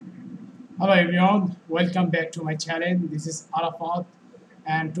Hello everyone, welcome back to my channel. This is Arafat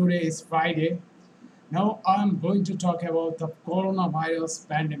and today is Friday. Now I'm going to talk about the coronavirus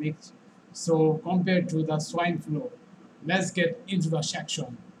pandemic. So compared to the swine flu, let's get into the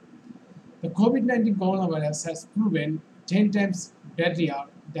section. The COVID-19 coronavirus has proven 10 times deadlier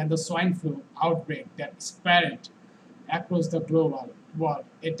than the swine flu outbreak that spread across the global world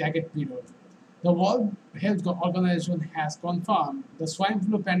a decade period. The World Health Organization has confirmed the swine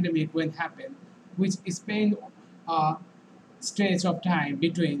flu pandemic when happened, which spanned a stretch of time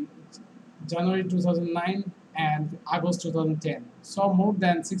between January 2009 and August 2010, saw more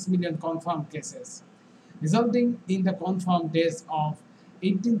than 6 million confirmed cases, resulting in the confirmed deaths of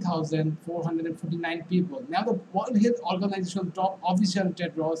 18,449 people. Now, the World Health Organization top official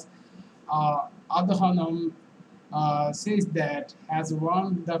Tedros Adhanom says that has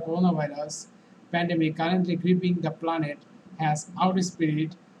warned the coronavirus pandemic currently gripping the planet has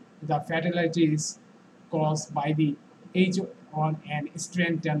outspread the fatalities caused by the H1N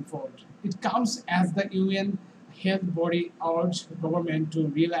strain tenfold. It comes as the UN health body urged government to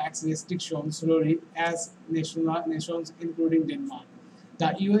relax restrictions slowly as nations including Denmark.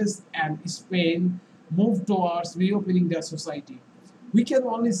 The US and Spain move towards reopening their society. We can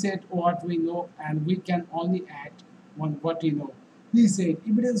only say what we know and we can only act on what we know. He said,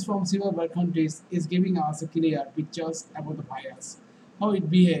 evidence from several countries is giving us a clear pictures about the virus, how it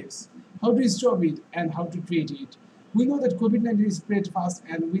behaves, how to stop it, and how to treat it. We know that COVID-19 is spread fast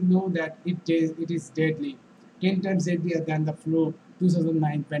and we know that it is deadly, 10 times deadlier than the flu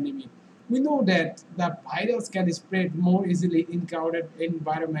 2009 pandemic. We know that the virus can spread more easily in crowded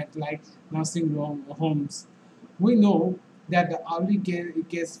environments like nursing homes. We know that the early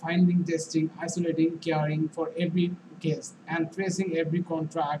case finding, testing, isolating, caring for every case, and tracing every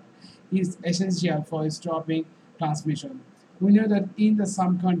contract is essential for stopping transmission. We know that in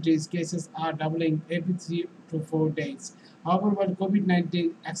some countries, cases are doubling every 3 to 4 days. However, while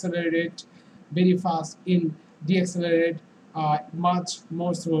COVID-19 accelerated very fast, in deaccelerate much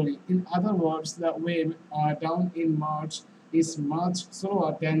more slowly. In other words, the wave down in March is much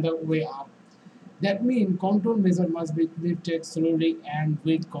slower than the way up. That means control measure must be lifted slowly and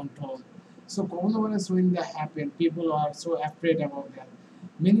with control. So coronavirus when that happened, people are so afraid about that.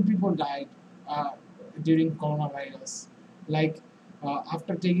 Many people died during coronavirus. Like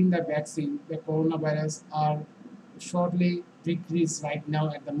after taking the vaccine, the coronavirus are shortly decreased right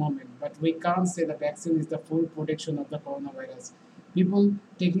now at the moment. But we can't say the vaccine is the full protection of the coronavirus. People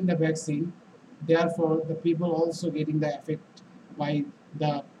taking the vaccine, therefore the people also getting the effect by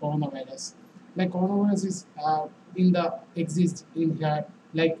the coronavirus. Like coronavirus is in the exist in here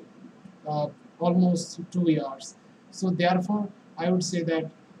like uh, almost 2 years. So therefore, I would say that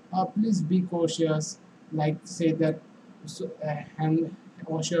please be cautious. Like say that hand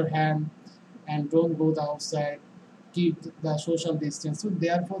wash your hand and don't go the outside. Keep the social distance. So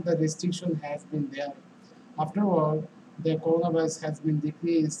therefore, the restriction has been there. After all, the coronavirus has been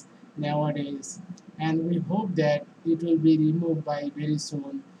decreased nowadays, and we hope that it will be removed by very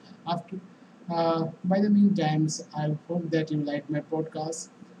soon. After, by the meantime, I hope that you like my podcast,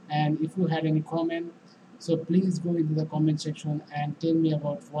 and if you had any comment, so please go into the comment section and tell me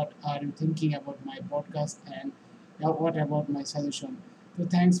about what are you thinking about my podcast and what about my suggestion. So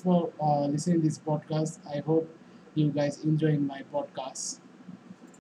thanks for listening to this podcast. I hope you guys enjoying my podcast.